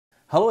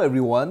Hello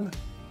everyone,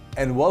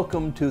 and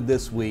welcome to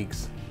this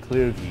week's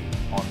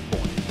Clearview on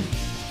Point.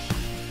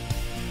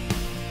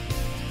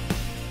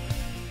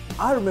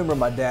 I remember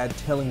my dad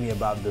telling me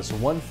about this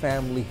one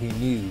family he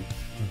knew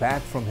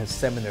back from his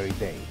seminary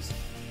days.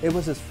 It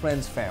was his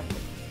friend's family,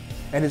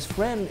 and his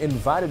friend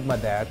invited my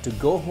dad to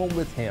go home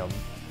with him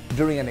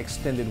during an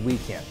extended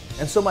weekend,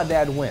 and so my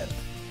dad went.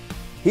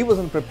 He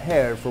wasn't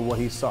prepared for what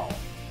he saw.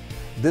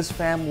 This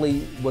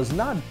family was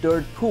not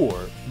dirt poor,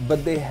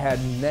 but they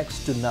had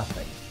next to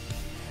nothing.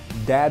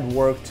 Dad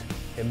worked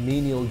a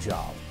menial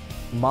job.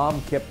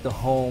 Mom kept the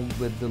home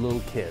with the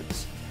little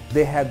kids.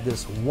 They had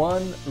this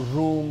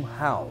one-room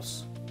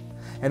house.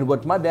 And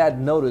what my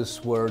dad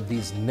noticed were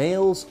these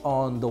nails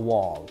on the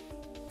wall.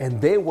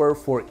 And they were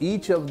for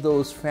each of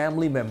those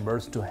family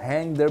members to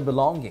hang their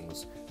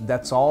belongings.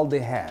 That's all they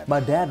had. My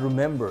dad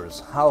remembers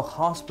how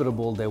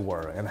hospitable they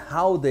were and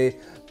how they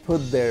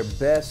put their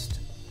best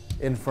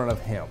in front of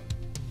him.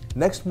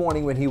 Next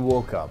morning when he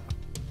woke up,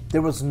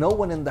 there was no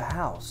one in the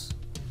house.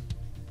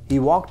 He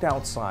walked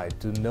outside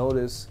to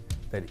notice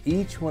that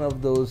each one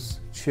of those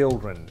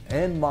children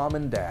and mom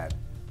and dad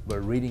were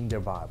reading their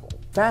Bible.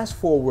 Fast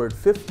forward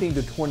 15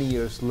 to 20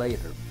 years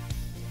later,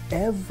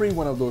 every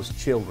one of those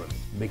children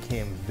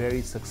became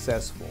very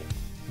successful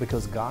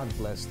because God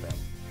blessed them.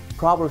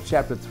 Proverbs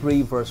chapter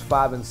 3 verse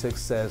 5 and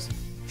 6 says,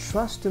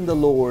 "Trust in the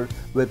Lord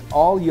with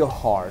all your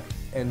heart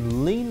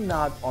and lean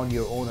not on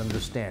your own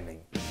understanding.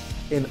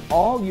 In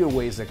all your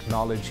ways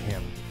acknowledge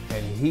Him,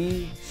 and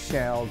He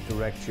shall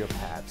direct your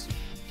paths."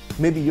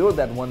 Maybe you're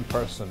that one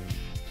person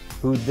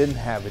who didn't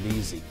have it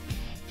easy.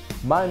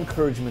 My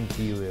encouragement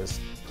to you is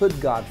put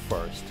God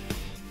first,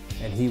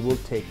 and He will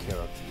take care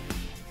of you.